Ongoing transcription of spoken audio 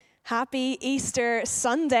Happy Easter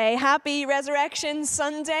Sunday. Happy Resurrection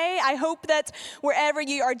Sunday. I hope that wherever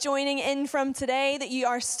you are joining in from today, that you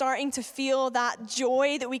are starting to feel that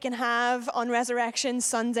joy that we can have on Resurrection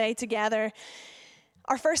Sunday together.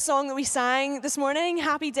 Our first song that we sang this morning,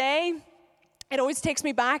 Happy Day, it always takes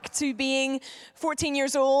me back to being 14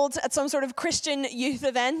 years old at some sort of Christian youth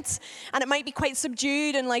event, and it might be quite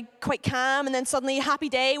subdued and quite calm, and then suddenly Happy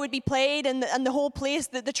Day would be played, and the whole place,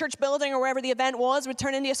 the church building or wherever the event was, would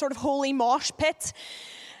turn into a sort of holy mosh pit.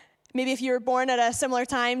 Maybe if you were born at a similar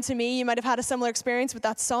time to me, you might have had a similar experience with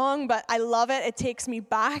that song, but I love it. It takes me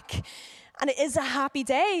back. And it is a happy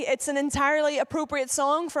day. It's an entirely appropriate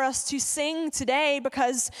song for us to sing today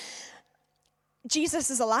because Jesus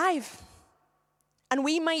is alive. And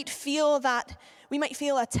we might feel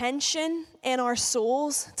a tension in our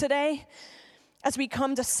souls today as we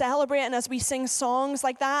come to celebrate and as we sing songs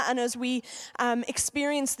like that and as we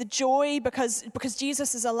experience the joy because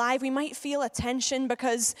Jesus is alive. We might feel a tension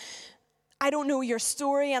because I don't know your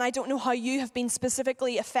story and I don't know how you have been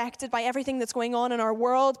specifically affected by everything that's going on in our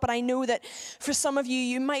world, but I know that for some of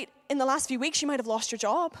you might, in the last few weeks, you might have lost your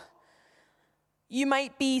job. You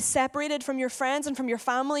might be separated from your friends and from your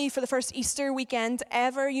family for the first Easter weekend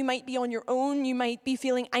ever. You might be on your own. You might be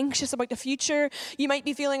feeling anxious about the future. You might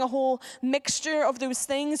be feeling a whole mixture of those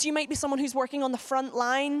things. You might be someone who's working on the front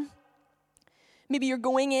line. Maybe you're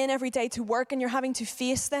going in every day to work and you're having to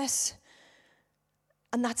face this.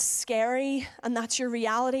 And that's scary, and that's your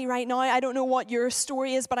reality right now. I don't know what your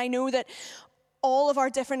story is, but I know that all of our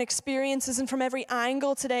different experiences and from every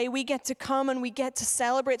angle today, we get to come and we get to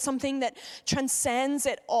celebrate something that transcends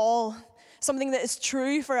it all, something that is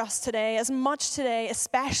true for us today, as much today,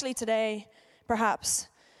 especially today, perhaps.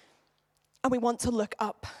 And we want to look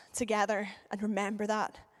up together and remember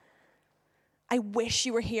that. I wish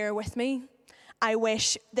you were here with me. I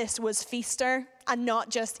wish this was Feaster and not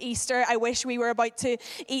just Easter. I wish we were about to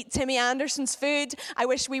eat Timmy Anderson's food. I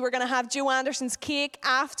wish we were going to have Joe Anderson's cake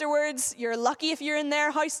afterwards. You're lucky if you're in their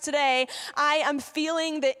house today. I am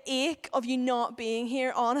feeling the ache of you not being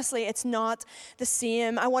here. Honestly, it's not the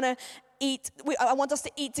same. I want us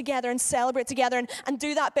to eat together and celebrate together and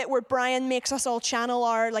do that bit where Brian makes us all channel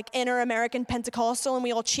our inner American Pentecostal and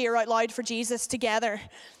we all cheer out loud for Jesus together.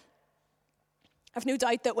 I've no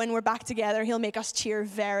doubt that when we're back together, he'll make us cheer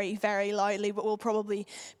very, very loudly, but we'll probably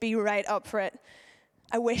be right up for it.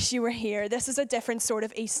 I wish you were here. This is a different sort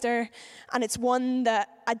of Easter, and it's one that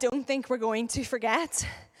I don't think we're going to forget.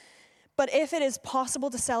 But if it is possible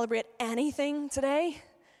to celebrate anything today,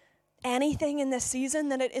 anything in this season,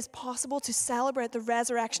 then it is possible to celebrate the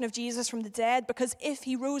resurrection of Jesus from the dead, because if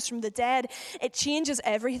he rose from the dead, it changes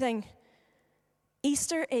everything.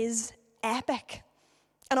 Easter is epic.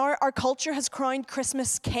 And our culture has crowned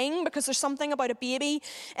Christmas king because there's something about a baby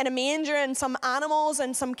in a manger and some animals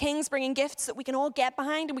and some kings bringing gifts that we can all get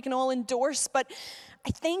behind and we can all endorse. But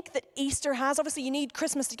I think that Easter has, obviously you need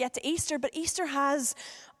Christmas to get to Easter, but Easter has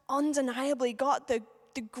undeniably got the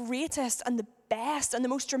greatest and the best and the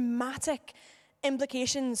most dramatic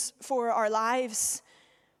implications for our lives.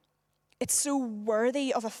 It's so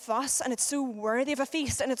worthy of a fuss, and it's so worthy of a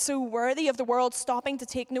feast, and it's so worthy of the world stopping to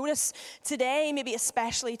take notice today, maybe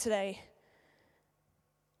especially today.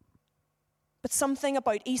 But something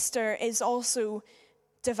about Easter is also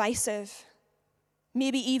divisive,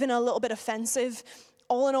 maybe even a little bit offensive.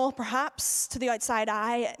 All in all, perhaps, to the outside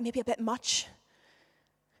eye, maybe a bit much.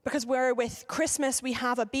 Because where with Christmas we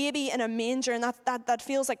have a baby in a manger, and that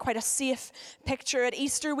feels like quite a safe picture. At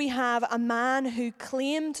Easter we have a man who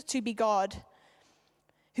claimed to be God,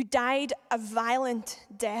 who died a violent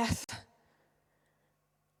death.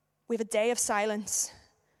 We have a day of silence.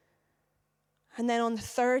 And then on the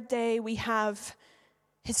third day we have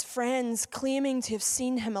his friends claiming to have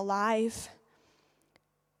seen him alive.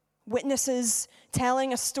 Witnesses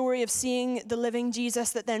telling a story of seeing the living Jesus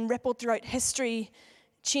that then rippled throughout history,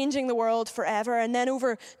 changing the world forever. And then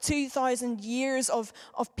over 2,000 years of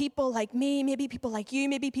people like me, maybe people like you,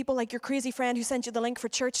 maybe people like your crazy friend who sent you the link for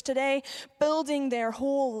church today, building their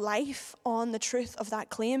whole life on the truth of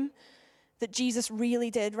that claim that Jesus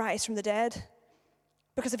really did rise from the dead.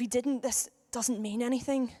 Because if he didn't, this doesn't mean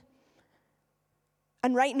anything.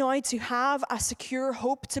 And right now, to have a secure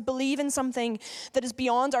hope, to believe in something that is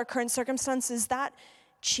beyond our current circumstances, that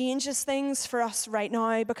changes things for us right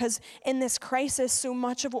now, because in this crisis, so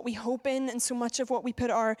much of what we hope in and so much of what we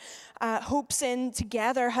put our hopes in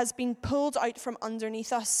together has been pulled out from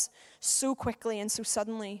underneath us so quickly and so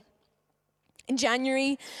suddenly. In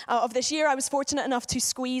January of this year, I was fortunate enough to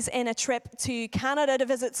squeeze in a trip to Canada to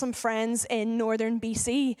visit some friends in northern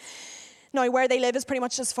BC. Now, where they live is pretty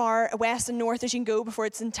much as far west and north as you can go before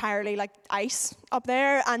it's entirely like ice up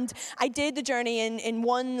there. And I did the journey in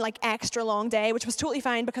one like extra long day, which was totally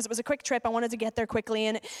fine because it was a quick trip. I wanted to get there quickly,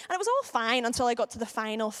 and it was all fine until I got to the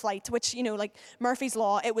final flight, which, you know, like Murphy's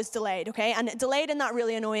Law, it was delayed, okay? And it delayed in that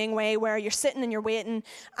really annoying way where you're sitting and you're waiting,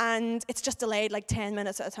 and it's just delayed like 10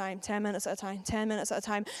 minutes at a time, 10 minutes at a time, 10 minutes at a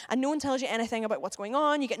time, and no one tells you anything about what's going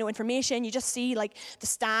on. You get no information. You just see like the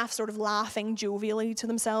staff sort of laughing jovially to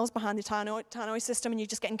themselves behind the tannoy system, and you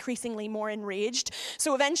just get increasingly more enraged.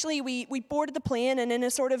 So eventually we boarded the plane, and in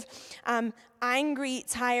a sort of angry,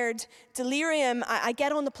 tired delirium, I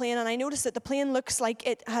get on the plane, and I notice that the plane looks like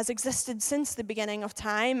it has existed since the beginning of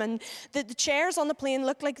time, and the chairs on the plane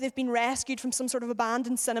look like they've been rescued from some sort of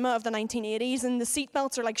abandoned cinema of the 1980s, and the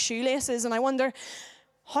seatbelts are like shoelaces, and I wonder,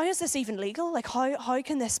 how is this even legal? Like, how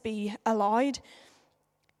can this be allowed?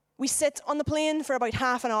 We sit on the plane for about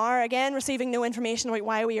half an hour, again, receiving no information about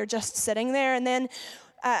why we are just sitting there. And then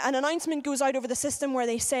an announcement goes out over the system where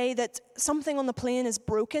they say that something on the plane is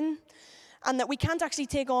broken and that we can't actually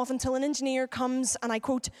take off until an engineer comes and, I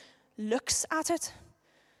quote, looks at it.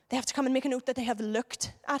 They have to come and make a note that they have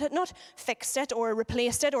looked at it, not fixed it or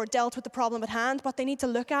replaced it or dealt with the problem at hand, but they need to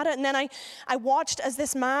look at it. And then I watched as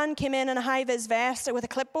this man came in a high-vis vest with a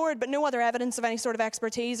clipboard, but no other evidence of any sort of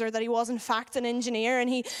expertise or that he was in fact an engineer. And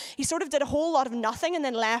he sort of did a whole lot of nothing and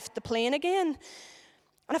then left the plane again.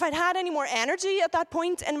 And if I'd had any more energy at that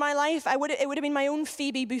point in my life, it would have been my own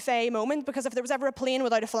Phoebe Buffay moment, because if there was ever a plane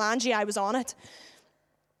without a phalange, I was on it.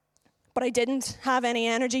 But I didn't have any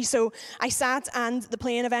energy, so I sat, and the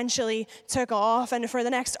plane eventually took off, and for the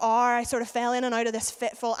next hour, I sort of fell in and out of this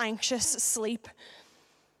fitful, anxious sleep.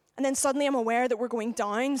 And then suddenly I'm aware that we're going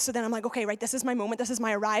down, so then I'm like, okay, right, this is my moment, this is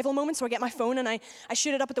my arrival moment, so I get my phone and I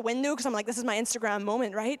shoot it up at the window, because I'm like, this is my Instagram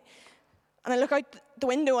moment, right? And I look out the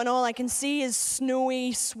window, and all I can see is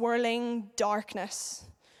snowy, swirling darkness.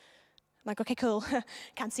 I'm like, okay, cool,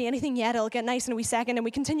 can't see anything yet, it'll get nice in a wee second, and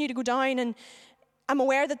we continue to go down, and I'm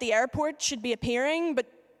aware that the airport should be appearing, but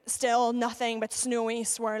still nothing but snowy,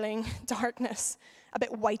 swirling darkness, a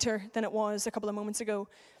bit whiter than it was a couple of moments ago.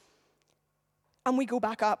 And we go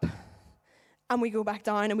back up, and we go back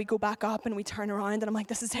down, and we go back up, and we turn around, and I'm like,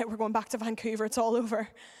 this is it, we're going back to Vancouver, it's all over.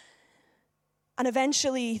 And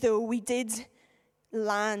eventually, though, we did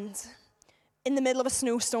land in the middle of a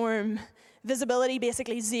snowstorm. Visibility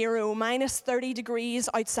basically zero, minus 30 degrees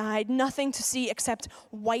outside, nothing to see except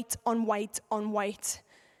white on white on white.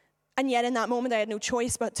 And yet in that moment I had no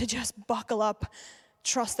choice but to just buckle up,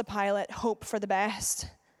 trust the pilot, hope for the best.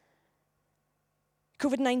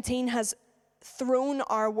 COVID-19 has thrown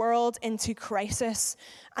our world into crisis,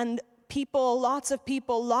 and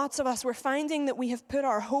lots of us, we're finding that we have put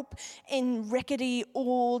our hope in rickety,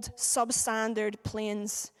 old, substandard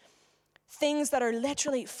planes. Things that are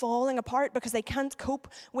literally falling apart because they can't cope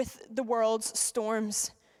with the world's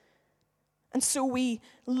storms. And so we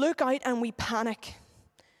look out and we panic.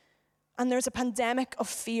 And there's a pandemic of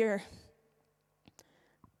fear.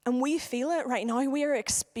 And we feel it right now. We are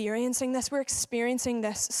experiencing this. We're experiencing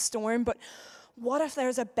this storm. But what if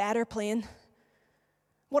there's a better plane?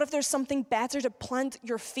 What if there's something better to plant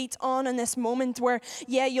your feet on in this moment where,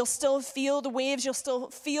 yeah, you'll still feel the waves, you'll still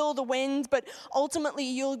feel the wind, but ultimately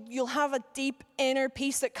you'll have a deep inner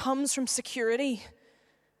peace that comes from security,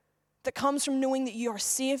 that comes from knowing that you are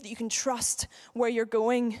safe, that you can trust where you're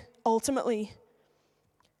going ultimately.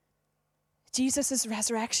 Jesus'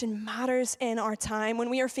 resurrection matters in our time when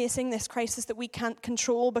we are facing this crisis that we can't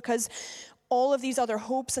control, because all of these other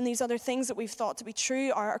hopes and these other things that we've thought to be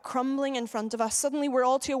true are crumbling in front of us. Suddenly we're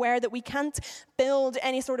all too aware that we can't build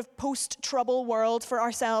any sort of post-trouble world for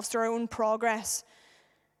ourselves through our own progress.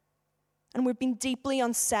 And we've been deeply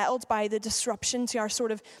unsettled by the disruption to our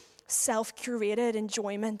sort of self-curated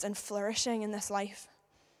enjoyment and flourishing in this life.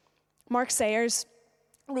 Mark Sayers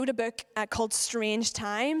wrote a book called Strange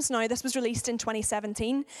Times. Now, this was released in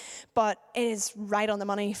 2017, but it is right on the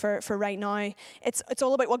money for right now. It's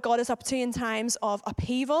all about what God is up to in times of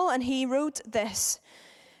upheaval, and he wrote this: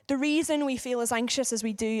 the reason we feel as anxious as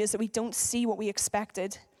we do is that we don't see what we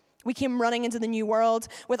expected. We came running into the new world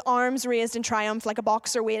with arms raised in triumph like a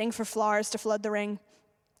boxer waiting for flowers to flood the ring.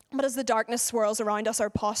 But as the darkness swirls around us, our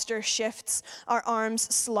posture shifts, our arms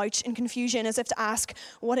slouch in confusion as if to ask,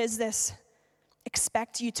 what is this?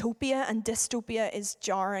 Expect utopia, and dystopia is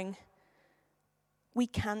jarring. We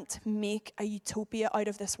can't make a utopia out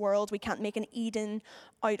of this world. We can't make an Eden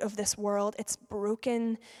out of this world. It's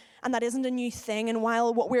broken, and that isn't a new thing. And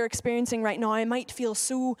while what we're experiencing right now might feel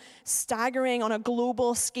so staggering on a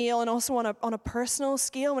global scale and also on a personal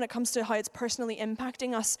scale when it comes to how it's personally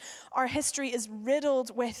impacting us, our history is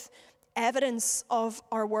riddled with evidence of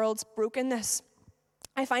our world's brokenness.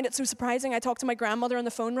 I find it so surprising. I talked to my grandmother on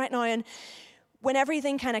the phone right now, and when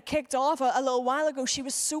everything kind of kicked off a little while ago, she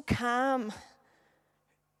was so calm.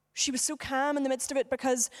 She was so calm in the midst of it,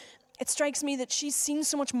 because it strikes me that she's seen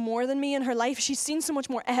so much more than me in her life. She's seen so much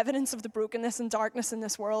more evidence of the brokenness and darkness in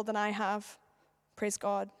this world than I have. Praise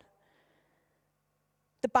God.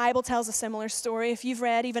 The Bible tells a similar story. If you've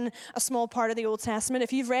read even a small part of the Old Testament,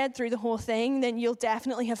 if you've read through the whole thing, then you'll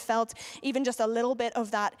definitely have felt even just a little bit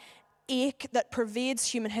of that ache that pervades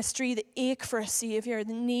human history, the ache for a Savior,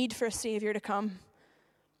 the need for a Savior to come.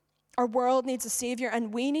 Our world needs a Savior,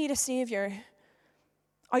 and we need a Savior.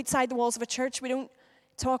 Outside the walls of a church, we don't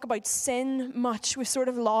talk about sin much. We've sort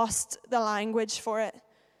of lost the language for it.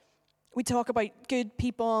 We talk about good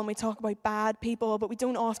people and we talk about bad people, but we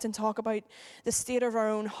don't often talk about the state of our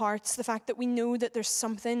own hearts, the fact that we know that there's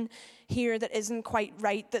something here that isn't quite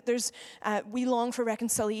right, that we long for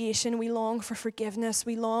reconciliation, we long for forgiveness,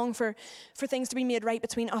 we long for things to be made right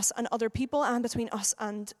between us and other people, and between us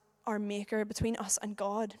and our Maker, between us and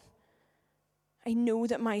God. I know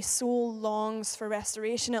that my soul longs for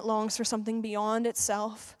restoration. It longs for something beyond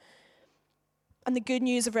itself. And the good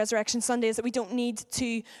news of Resurrection Sunday is that we don't need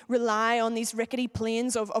to rely on these rickety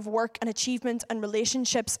planes of work and achievement and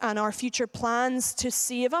relationships and our future plans to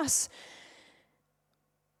save us.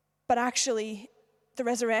 But actually, the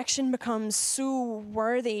resurrection becomes so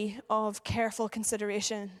worthy of careful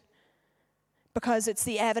consideration, because it's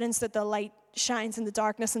the evidence that the light shines in the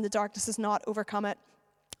darkness and the darkness has not overcome it.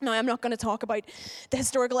 Now, I'm not going to talk about the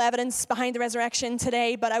historical evidence behind the resurrection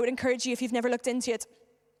today, but I would encourage you, if you've never looked into it,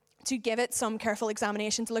 to give it some careful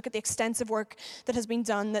examination, to look at the extensive work that has been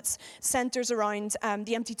done that centers around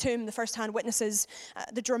the empty tomb, the first-hand witnesses,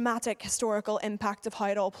 the dramatic historical impact of how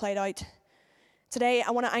it all played out. Today,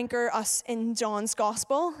 I want to anchor us in John's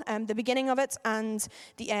Gospel, the beginning of it and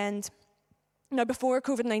the end. Now, before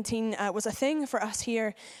COVID-19 was a thing for us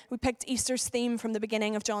here, we picked Easter's theme from the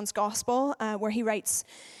beginning of John's Gospel, where he writes,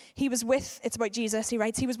 it's about Jesus, he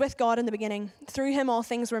writes, he was with God in the beginning. Through him all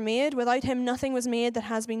things were made. Without him nothing was made that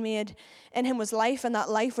has been made. In him was life, and that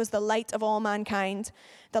life was the light of all mankind.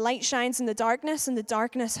 The light shines in the darkness, and the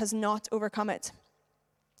darkness has not overcome it.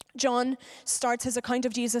 John starts his account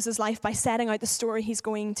of Jesus' life by setting out the story he's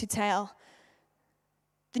going to tell.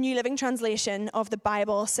 The New Living Translation of the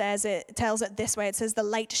Bible tells it this way. It says, the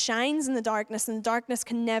light shines in the darkness, and the darkness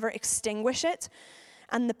can never extinguish it.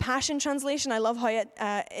 And the Passion Translation, I love how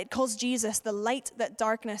it calls Jesus the light that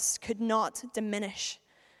darkness could not diminish.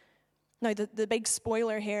 Now, the big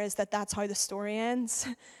spoiler here is that that's how the story ends.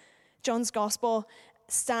 John's Gospel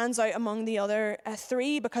stands out among the other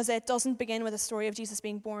three because it doesn't begin with a story of Jesus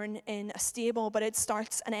being born in a stable, but it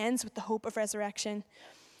starts and ends with the hope of resurrection.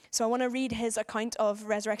 So I want to read his account of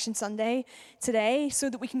Resurrection Sunday today so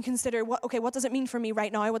that we can consider, what does it mean for me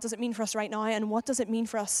right now? What does it mean for us right now? And what does it mean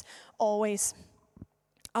for us always?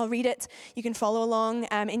 I'll read it. You can follow along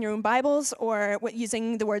in your own Bibles or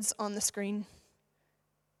using the words on the screen.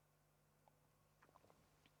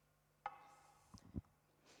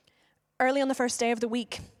 Early on the first day of the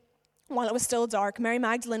week, while it was still dark, Mary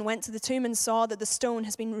Magdalene went to the tomb and saw that the stone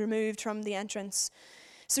has been removed from the entrance.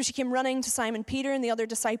 So she came running to Simon Peter and the other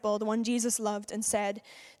disciple, the one Jesus loved, and said,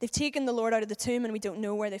 "They've taken the Lord out of the tomb and we don't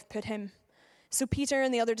know where they've put him." So Peter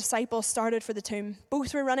and the other disciple started for the tomb.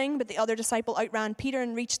 Both were running, but the other disciple outran Peter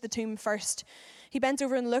and reached the tomb first. He bent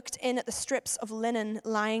over and looked in at the strips of linen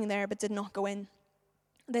lying there, but did not go in.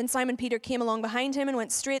 Then Simon Peter came along behind him and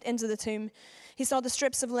went straight into the tomb. He saw the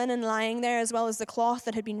strips of linen lying there, as well as the cloth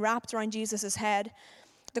that had been wrapped around Jesus' head.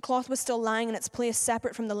 The cloth was still lying in its place,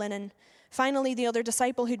 separate from the linen. Finally, the other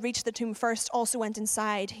disciple who'd reached the tomb first also went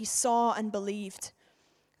inside. He saw and believed.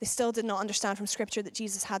 They still did not understand from Scripture that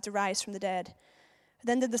Jesus had to rise from the dead.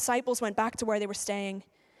 Then the disciples went back to where they were staying.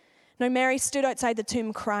 Now Mary stood outside the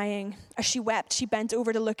tomb crying. As she wept, she bent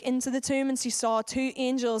over to look into the tomb, and she saw two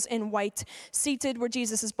angels in white seated where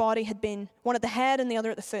Jesus' body had been, one at the head and the other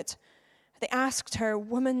at the foot. They asked her,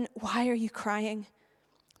 "Woman, why are you crying?"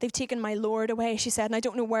 "They've taken my Lord away," she said, "and I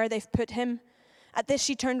don't know where they've put him." At this,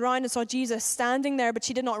 she turned round and saw Jesus standing there, but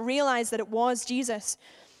she did not realize that it was Jesus.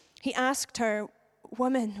 He asked her,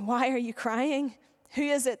 "Woman, why are you crying? Who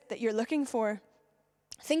is it that you're looking for?"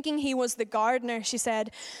 Thinking he was the gardener, she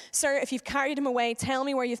said, "Sir, if you've carried him away, tell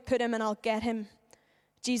me where you've put him and I'll get him."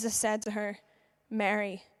 Jesus said to her,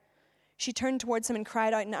 "Mary." She turned towards him and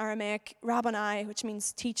cried out in Aramaic, "Rabboni," which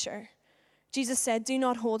means teacher. Jesus said, "Do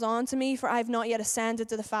not hold on to me, for I have not yet ascended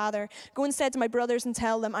to the Father. Go instead to my brothers and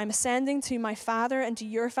tell them, I'm ascending to my Father and to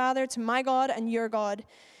your Father, to my God and your God."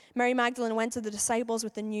 Mary Magdalene went to the disciples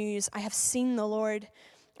with the news, "I have seen the Lord,"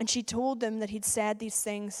 And she told them that he'd said these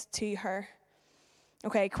things to her.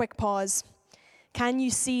 Okay, quick pause. Can you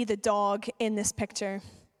see the dog in this picture?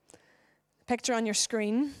 Picture on your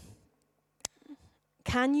screen.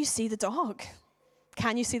 Can you see the dog?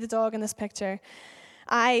 Can you see the dog in this picture?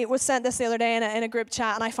 I was sent this the other day in a group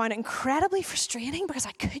chat, and I found it incredibly frustrating because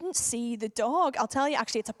I couldn't see the dog. I'll tell you,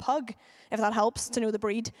 actually, it's a pug, if that helps to know the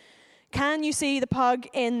breed. Can you see the pug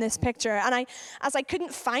in this picture? And as I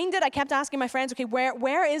couldn't find it, I kept asking my friends, okay,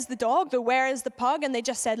 where is the dog? Where is the pug? And they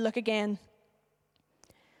just said, look again.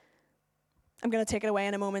 I'm going to take it away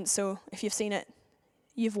in a moment, so if you've seen it,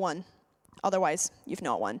 you've won. Otherwise, you've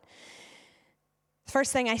not won. The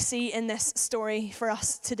first thing I see in this story for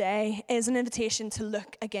us today is an invitation to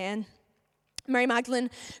look again. Mary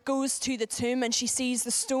Magdalene goes to the tomb and she sees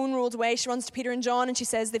the stone rolled away. She runs to Peter and John and she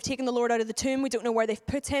says, they've taken the Lord out of the tomb. We don't know where they've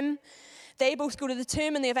put him. They both go to the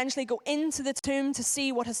tomb and they eventually go into the tomb to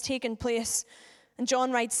see what has taken place. And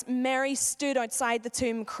John writes, Mary stood outside the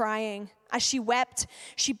tomb crying. As she wept,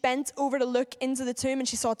 she bent over to look into the tomb and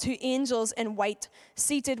she saw two angels in white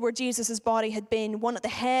seated where Jesus' body had been, one at the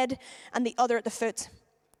head and the other at the foot.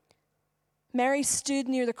 Mary stood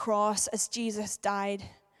near the cross as Jesus died.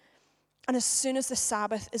 And as soon as the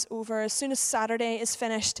Sabbath is over, as soon as Saturday is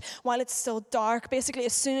finished, while it's still dark, basically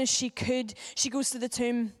as soon as she could, she goes to the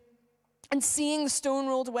tomb. And seeing the stone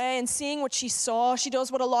rolled away and seeing what she saw, she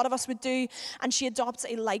does what a lot of us would do, and she adopts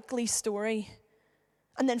a likely story.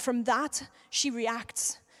 And then from that, she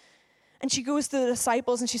reacts. And she goes to the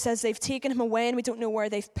disciples and she says, they've taken him away and we don't know where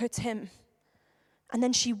they've put him. And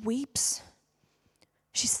then she weeps.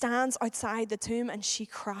 She stands outside the tomb and she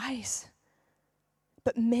cries.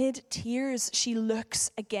 But mid-tears, she looks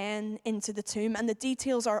again into the tomb. And the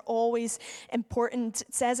details are always important.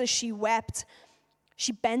 It says as she wept,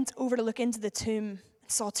 she bent over to look into the tomb and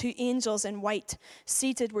saw two angels in white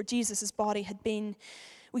seated where Jesus' body had been.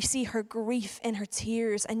 We see her grief in her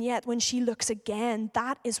tears. And yet when she looks again,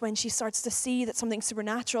 that is when she starts to see that something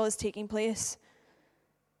supernatural is taking place.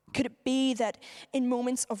 Could it be that in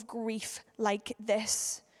moments of grief like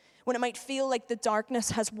this, when it might feel like the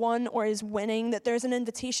darkness has won or is winning, that there's an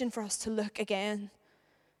invitation for us to look again,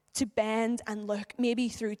 to bend and look, maybe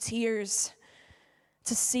through tears,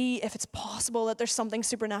 to see if it's possible that there's something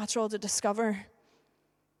supernatural to discover.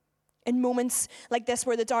 In moments like this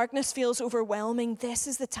where the darkness feels overwhelming, this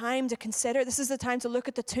is the time to consider, this is the time to look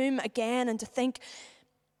at the tomb again and to think,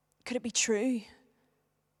 could it be true?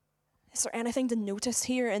 Is there anything to notice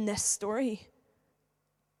here in this story?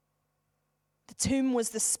 The tomb was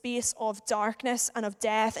the space of darkness and of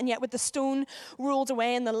death, and yet with the stone rolled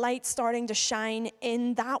away and the light starting to shine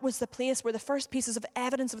in, that was the place where the first pieces of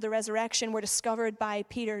evidence of the resurrection were discovered by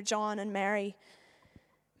Peter, John, and Mary.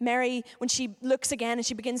 Mary, when she looks again and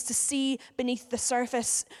she begins to see beneath the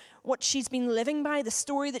surface what she's been living by, the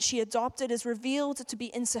story that she adopted is revealed to be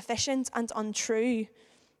insufficient and untrue.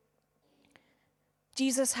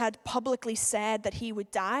 Jesus had publicly said that he would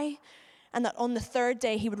die, and that on the third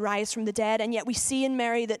day he would rise from the dead. And yet we see in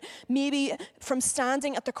Mary that maybe from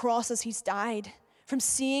standing at the cross as he's died, from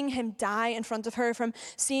seeing him die in front of her, from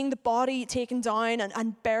seeing the body taken down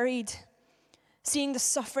and buried, seeing the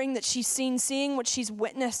suffering that she's seen, seeing what she's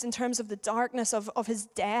witnessed in terms of the darkness of his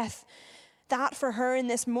death, that for her in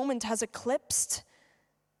this moment has eclipsed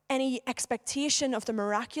any expectation of the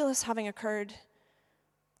miraculous having occurred.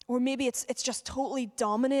 Or maybe it's just totally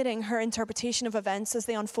dominating her interpretation of events as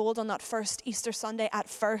they unfold on that first Easter Sunday at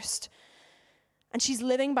first. And she's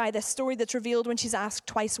living by this story that's revealed when she's asked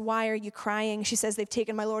twice, why are you crying? She says, they've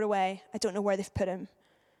taken my Lord away. I don't know where they've put him.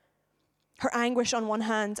 Her anguish on one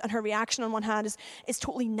hand and her reaction on one hand is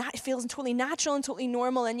totally it feels totally natural and totally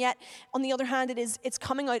normal. And yet on the other hand, it's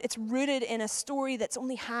coming out, it's rooted in a story that's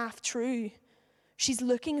only half true. She's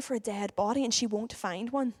looking for a dead body and she won't find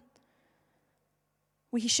one.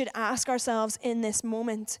 We should ask ourselves in this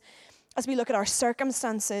moment, as we look at our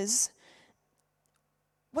circumstances,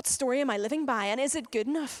 what story am I living by? And is it good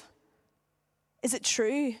enough? Is it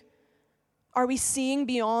true? Are we seeing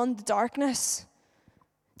beyond the darkness?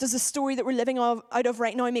 Does the story that we're living out of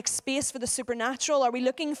right now make space for the supernatural? Are we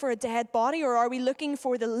looking for a dead body, or are we looking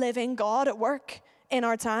for the living God at work in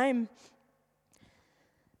our time?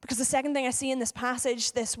 Because the second thing I see in this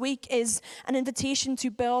passage this week is an invitation to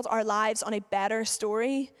build our lives on a better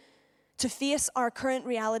story, to face our current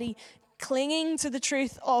reality, clinging to the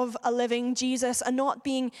truth of a living Jesus and not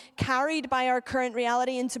being carried by our current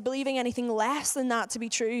reality into believing anything less than that to be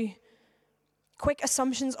true. Quick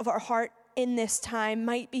assumptions of our heart in this time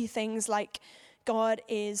might be things like God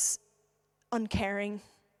is uncaring,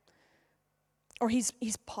 or he's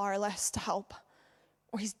powerless to help,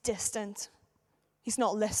 or he's distant. He's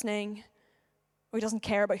not listening, or he doesn't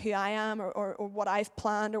care about who I am or what I've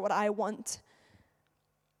planned or what I want,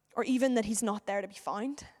 or even that he's not there to be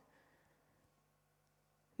found.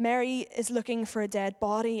 Mary is looking for a dead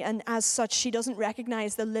body, and as such, she doesn't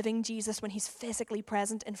recognize the living Jesus when he's physically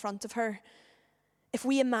present in front of her. If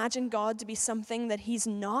we imagine God to be something that he's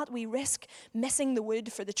not, we risk missing the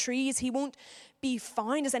wood for the trees. He won't be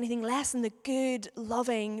found as anything less than the good,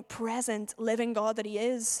 loving, present, living God that he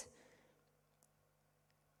is.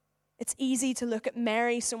 It's easy to look at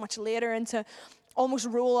Mary so much later and to almost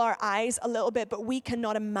roll our eyes a little bit, but we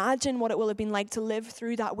cannot imagine what it will have been like to live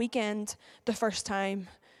through that weekend the first time.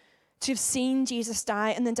 To have seen Jesus die,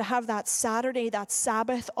 and then to have that Saturday, that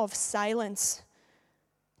Sabbath of silence,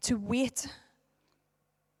 to wait,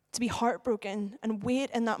 to be heartbroken and wait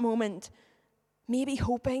in that moment, maybe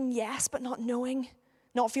hoping, yes, but not knowing,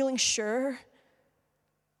 not feeling sure.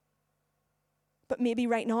 But maybe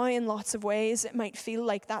right now, in lots of ways, it might feel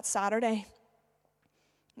like that Saturday.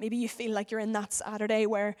 Maybe you feel like you're in that Saturday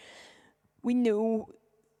where we know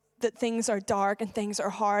that things are dark and things are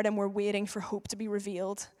hard and we're waiting for hope to be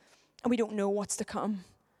revealed. And we don't know what's to come.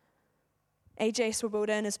 A.J.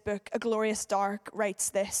 Swoboda, in his book, A Glorious Dark, writes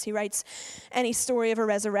this. He writes, any story of a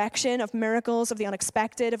resurrection, of miracles, of the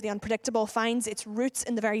unexpected, of the unpredictable, finds its roots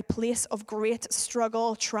in the very place of great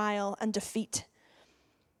struggle, trial, and defeat.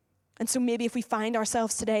 And so maybe if we find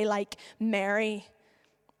ourselves today like Mary,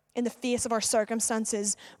 in the face of our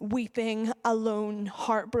circumstances, weeping, alone,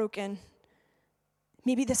 heartbroken,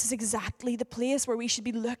 maybe this is exactly the place where we should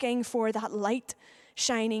be looking for that light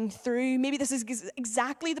shining through. Maybe this is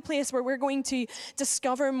exactly the place where we're going to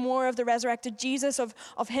discover more of the resurrected Jesus,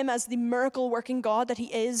 of him as the miracle-working God that he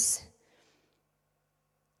is.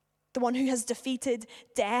 The one who has defeated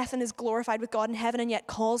death and is glorified with God in heaven and yet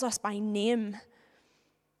calls us by name.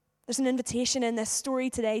 There's an invitation in this story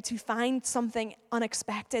today to find something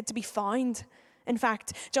unexpected, to be found. In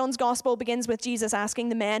fact, John's gospel begins with Jesus asking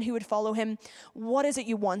the men who would follow him, "What is it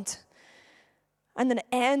you want?" And then it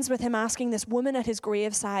ends with him asking this woman at his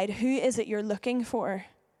graveside, "Who is it you're looking for?"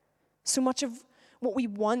 So much of what we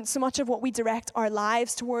want, so much of what we direct our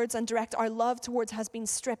lives towards and direct our love towards has been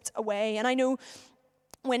stripped away. And I know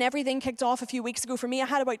when everything kicked off a few weeks ago for me, I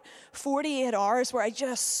had about 48 hours where I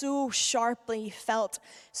just so sharply felt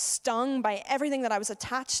stung by everything that I was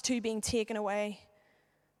attached to being taken away.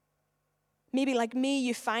 Maybe like me,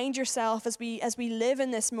 you find yourself as we live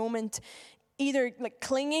in this moment, either like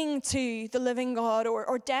clinging to the living God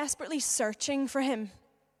or desperately searching for him.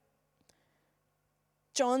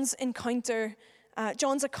 John's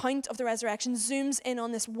account of the resurrection zooms in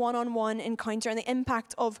on this one-on-one encounter and the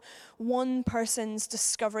impact of one person's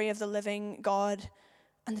discovery of the living God.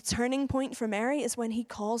 And the turning point for Mary is when he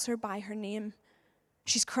calls her by her name.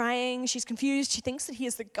 She's crying, she's confused, she thinks that he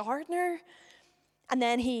is the gardener. And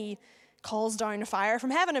then he calls down a fire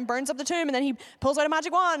from heaven and burns up the tomb, and then he pulls out a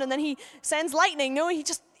magic wand, and then he sends lightning. No, he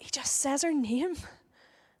just says her name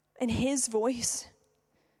in his voice.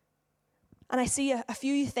 And I see a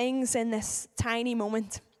few things in this tiny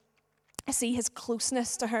moment. I see his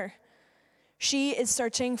closeness to her. She is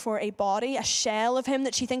searching for a body, a shell of him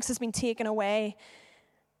that she thinks has been taken away,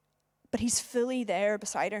 but he's fully there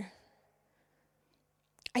beside her.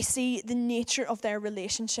 I see the nature of their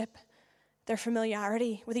relationship, their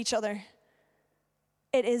familiarity with each other.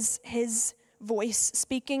 It is his voice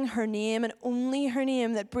speaking her name and only her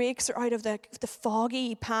name that breaks her out of the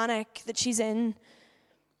foggy panic that she's in.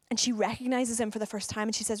 And she recognizes him for the first time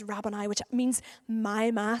and she says, "Rabboni," which means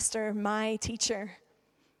my master, my teacher.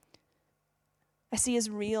 I see his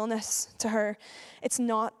realness to her. It's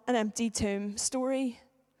not an empty tomb story.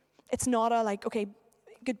 It's not a okay,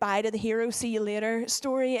 goodbye to the hero, see you later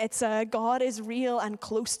story. It's a God is real and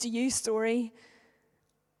close to you story.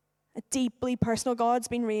 A deeply personal God's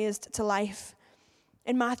been raised to life.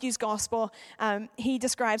 In Matthew's gospel, he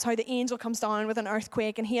describes how the angel comes down with an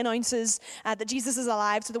earthquake and he announces that Jesus is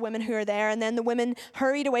alive to the women who are there. And then the women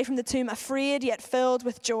hurried away from the tomb, afraid yet filled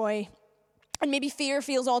with joy. And maybe fear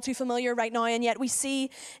feels all too familiar right now, and yet we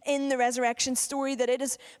see in the resurrection story that it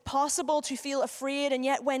is possible to feel afraid and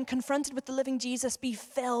yet when confronted with the living Jesus, be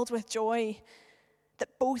filled with joy,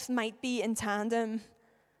 that both might be in tandem.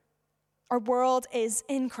 Our world is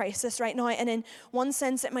in crisis right now, and in one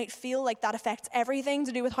sense it might feel like that affects everything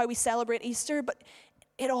to do with how we celebrate Easter, but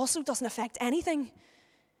it also doesn't affect anything.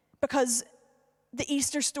 Because the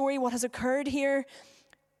Easter story, what has occurred here,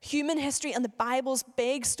 human history and the Bible's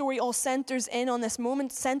big story all centers in on this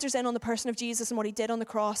moment, centers in on the person of Jesus and what he did on the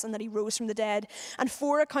cross and that he rose from the dead. And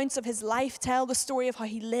 4 accounts of his life tell the story of how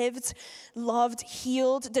he lived, loved,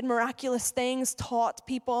 healed, did miraculous things, taught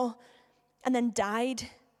people, and then died.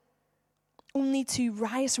 only to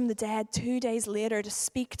rise from the dead 2 days later to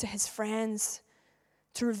speak to his friends,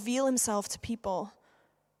 to reveal himself to people,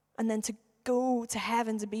 and then to go to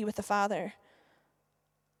heaven to be with the Father.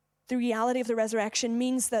 The reality of the resurrection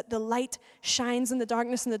means that the light shines in the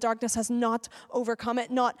darkness, and the darkness has not overcome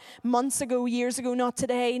it. Not months ago, years ago, not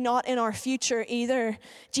today, not in our future either.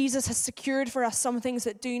 Jesus has secured for us some things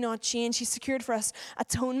that do not change. He's secured for us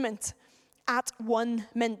atonement at 1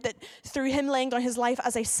 minute, that through him laying down his life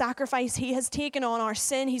as a sacrifice, he has taken on our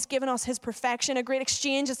sin. He's given us his perfection. A great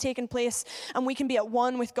exchange has taken place, and we can be at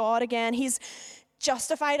one with God again. He's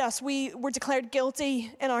justified us. We were declared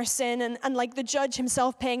guilty in our sin, and like the judge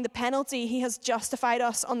himself paying the penalty, he has justified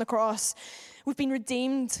us on the cross. We've been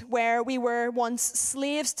redeemed where we were once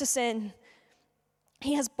slaves to sin.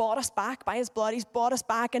 He has bought us back by his blood. He's bought us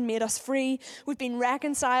back and made us free. We've been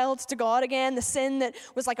reconciled to God again. The sin that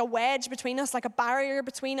was like a wedge between us, like a barrier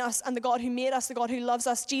between us and the God who made us, the God who loves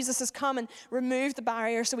us. Jesus has come and removed the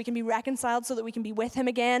barrier so we can be reconciled, so that we can be with him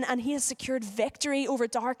again. And he has secured victory over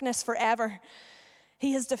darkness forever.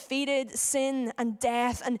 He has defeated sin and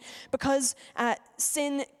death, and because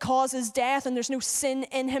sin causes death and there's no sin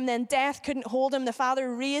in him, then death couldn't hold him. The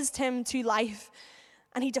Father raised him to life,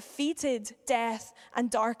 and he defeated death and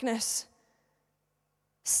darkness,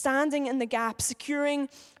 standing in the gap, securing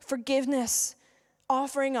forgiveness,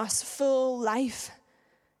 offering us full life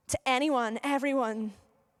to anyone, everyone,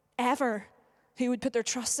 ever who would put their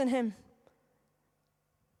trust in him.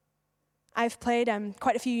 I've played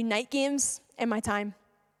quite a few night games in my time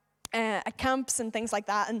at camps and things like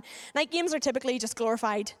that. And night games are typically just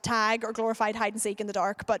glorified tag or glorified hide and seek in the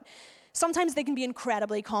dark. But sometimes they can be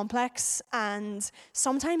incredibly complex, and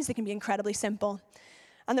sometimes they can be incredibly simple.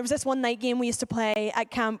 And there was this one night game we used to play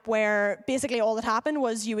at camp where basically all that happened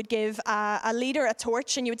was you would give a leader a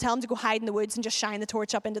torch, and you would tell them to go hide in the woods and just shine the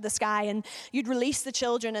torch up into the sky. And you'd release the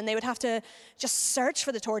children, and they would have to just search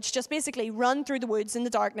for the torch, just basically run through the woods in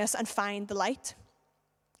the darkness and find the light.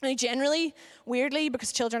 Now, generally, weirdly,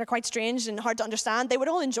 because children are quite strange and hard to understand, they would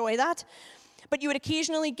all enjoy that. But you would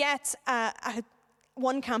occasionally get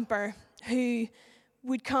one camper who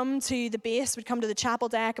would come to the base, would come to the chapel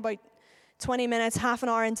deck about 20 minutes, half an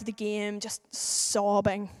hour into the game, just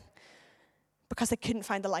sobbing because they couldn't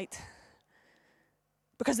find the light.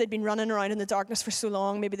 Because they'd been running around in the darkness for so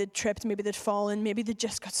long. Maybe they'd tripped, maybe they'd fallen, maybe they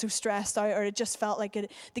just got so stressed out, or it just felt like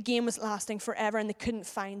the game was lasting forever and they couldn't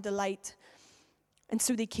find the light. And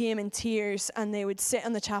so they came in tears, and they would sit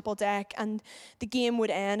on the chapel deck, and the game would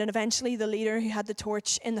end, and eventually the leader who had the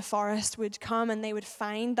torch in the forest would come, and they would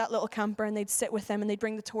find that little camper, and they'd sit with them, and they'd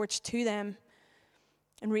bring the torch to them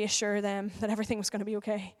and reassure them that everything was going to be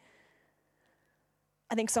okay.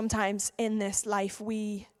 I think sometimes in this life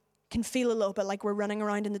we can feel a little bit like we're running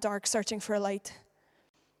around in the dark searching for a light.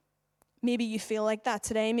 Maybe you feel like that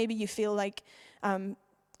today. Maybe you feel like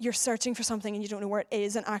you're searching for something and you don't know where it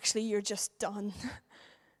is, and actually you're just done.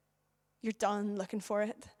 You're done looking for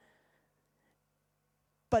it.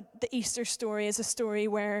 But the Easter story is a story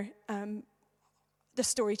where the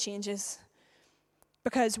story changes.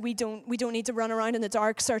 Because we don't need to run around in the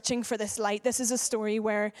dark searching for this light. This is a story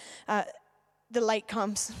where the light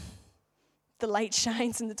comes. The light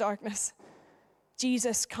shines in the darkness.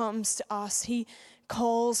 Jesus comes to us. He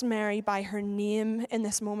calls Mary by her name in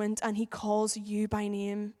this moment, and he calls you by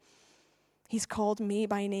name. He's called me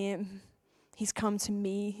by name. He's come to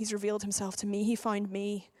me. He's revealed himself to me. He found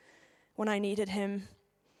me when I needed him.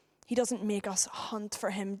 He doesn't make us hunt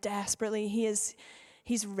for him desperately.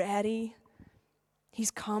 He's ready.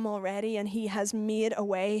 He's come already, and he has made a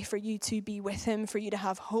way for you to be with him, for you to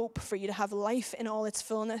have hope, for you to have life in all its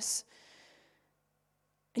fullness.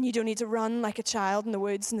 And you don't need to run like a child in the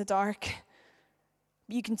woods in the dark.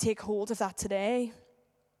 You can take hold of that today.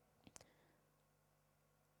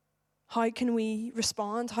 How can we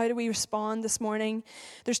respond? How do we respond this morning?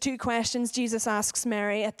 There's two questions Jesus asks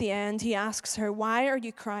Mary at the end. He asks her, "Why are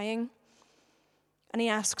you crying?" And he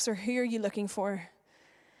asks her, "Who are you looking for?"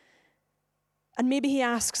 And maybe he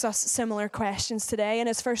asks us similar questions today. In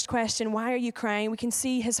his first question, "Why are you crying?" we can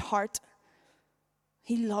see his heart.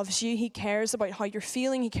 He loves you. He cares about how you're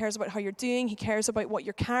feeling. He cares about how you're doing. He cares about what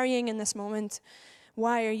you're carrying in this moment.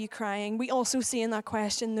 Why are you crying? We also see in that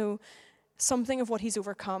question, though, something of what he's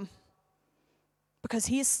overcome. Because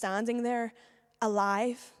he is standing there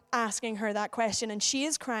alive, asking her that question, and she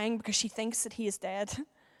is crying because she thinks that he is dead.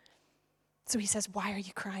 So he says, "Why are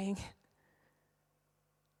you crying?"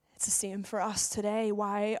 It's the same for us today.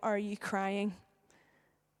 Why are you crying?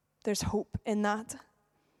 There's hope in that.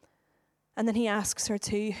 And then he asks her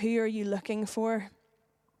too, "Who are you looking for?"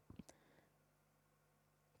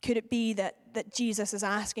 Could it be that Jesus is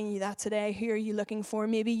asking you that today? Who are you looking for?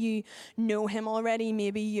 Maybe you know him already.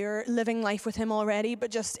 Maybe you're living life with him already, but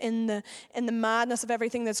just in the madness of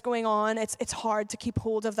everything that's going on, it's hard to keep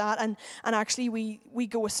hold of that. And actually we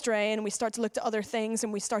go astray and we start to look to other things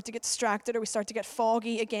and we start to get distracted, or we start to get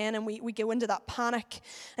foggy again, and we go into that panic.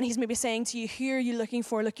 And he's maybe saying to you, who are you looking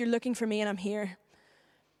for? Look, you're looking for me and I'm here.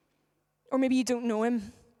 Or maybe you don't know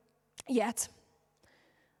him yet.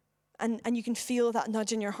 And you can feel that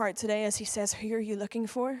nudge in your heart today as he says, who are you looking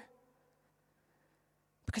for?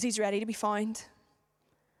 Because he's ready to be found.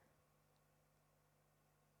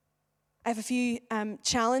 I have a few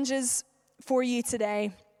challenges for you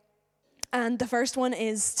today. And the first one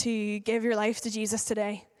is to give your life to Jesus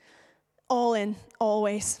today. All in,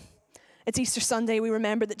 always. It's Easter Sunday. We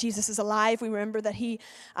remember that Jesus is alive. We remember that he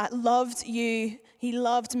loved you. He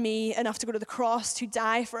loved me enough to go to the cross to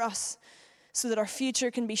die for us, so that our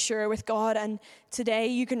future can be sure with God. And today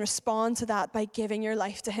you can respond to that by giving your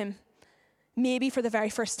life to him. Maybe for the very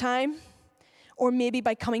first time, or maybe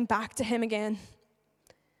by coming back to him again.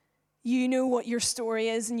 You know what your story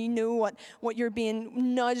is, and you know what you're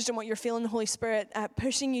being nudged and what you're feeling the Holy Spirit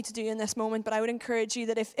pushing you to do in this moment. But I would encourage you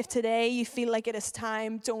that if today you feel like it is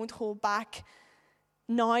time, don't hold back.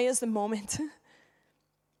 Now is the moment.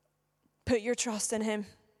 Put your trust in him.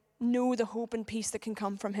 Know the hope and peace that can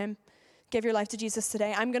come from him. Give your life to Jesus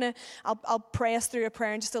today. I'll pray us through a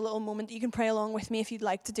prayer in just a little moment. You can pray along with me if you'd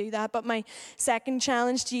like to do that. But my second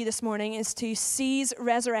challenge to you this morning is to seize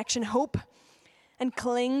resurrection hope and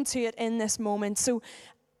cling to it in this moment. So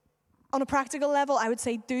on a practical level, I would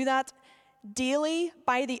say do that daily,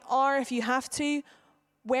 by the hour if you have to.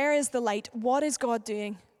 Where is the light? What is God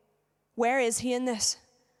doing? Where is he in this?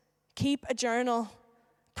 Keep a journal.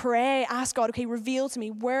 Pray, ask God, okay, reveal to me,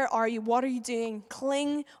 where are you? What are you doing?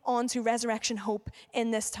 Cling on to resurrection hope in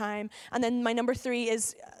this time. And then my number 3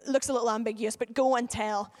 looks a little ambiguous, but go and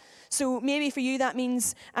tell. So maybe for you that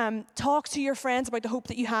means talk to your friends about the hope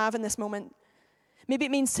that you have in this moment. Maybe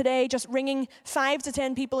it means today just ringing 5 to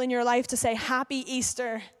 10 people in your life to say, Happy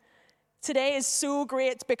Easter. Today is so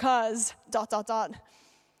great because ...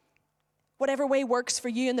 Whatever way works for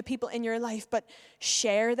you and the people in your life, but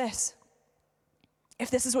share this. If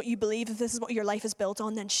this is what you believe, if this is what your life is built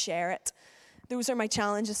on, then share it. Those are my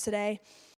challenges today.